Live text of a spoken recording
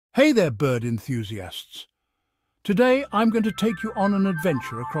Hey there, bird enthusiasts. Today I'm going to take you on an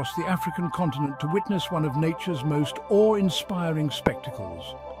adventure across the African continent to witness one of nature's most awe-inspiring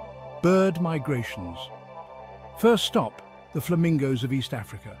spectacles, bird migrations. First stop, the flamingos of East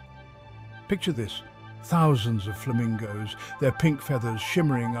Africa. Picture this, thousands of flamingos, their pink feathers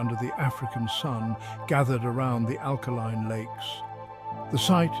shimmering under the African sun, gathered around the alkaline lakes. The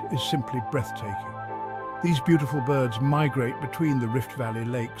sight is simply breathtaking. These beautiful birds migrate between the Rift Valley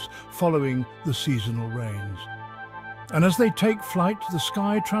lakes, following the seasonal rains. And as they take flight, the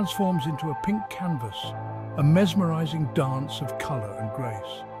sky transforms into a pink canvas, a mesmerizing dance of color and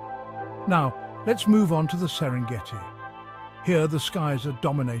grace. Now, let's move on to the Serengeti. Here, the skies are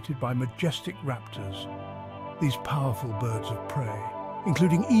dominated by majestic raptors, these powerful birds of prey,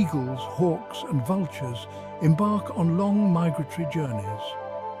 including eagles, hawks, and vultures, embark on long migratory journeys.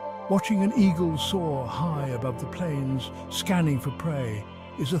 Watching an eagle soar high above the plains, scanning for prey,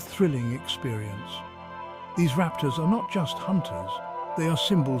 is a thrilling experience. These raptors are not just hunters, they are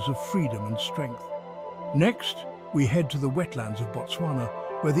symbols of freedom and strength. Next, we head to the wetlands of Botswana,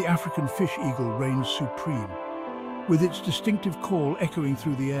 where the African fish eagle reigns supreme. With its distinctive call echoing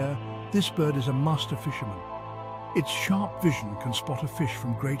through the air, this bird is a master fisherman. Its sharp vision can spot a fish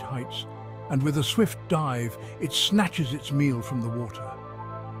from great heights, and with a swift dive, it snatches its meal from the water.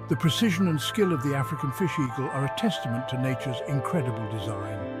 The precision and skill of the African fish eagle are a testament to nature's incredible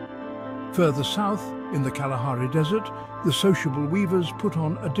design. Further south, in the Kalahari Desert, the sociable weavers put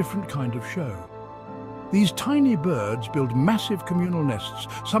on a different kind of show. These tiny birds build massive communal nests,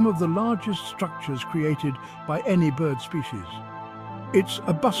 some of the largest structures created by any bird species. It's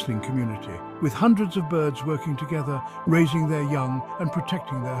a bustling community, with hundreds of birds working together, raising their young and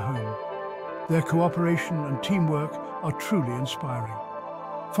protecting their home. Their cooperation and teamwork are truly inspiring.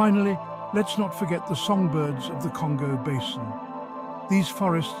 Finally, let's not forget the songbirds of the Congo Basin. These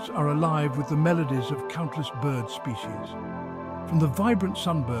forests are alive with the melodies of countless bird species. From the vibrant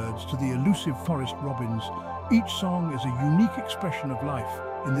sunbirds to the elusive forest robins, each song is a unique expression of life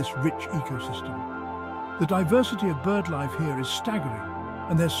in this rich ecosystem. The diversity of bird life here is staggering,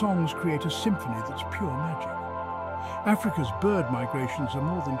 and their songs create a symphony that's pure magic. Africa's bird migrations are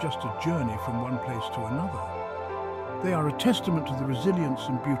more than just a journey from one place to another. They are a testament to the resilience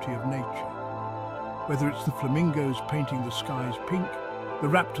and beauty of nature. Whether it's the flamingos painting the skies pink, the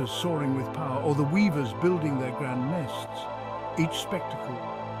raptors soaring with power, or the weavers building their grand nests, each spectacle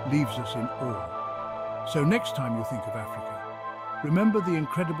leaves us in awe. So next time you think of Africa, remember the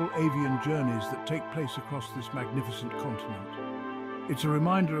incredible avian journeys that take place across this magnificent continent. It's a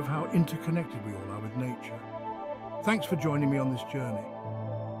reminder of how interconnected we all are with nature. Thanks for joining me on this journey.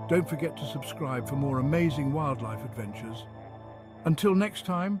 Don't forget to subscribe for more amazing wildlife adventures. Until next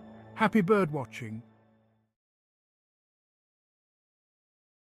time, happy bird watching.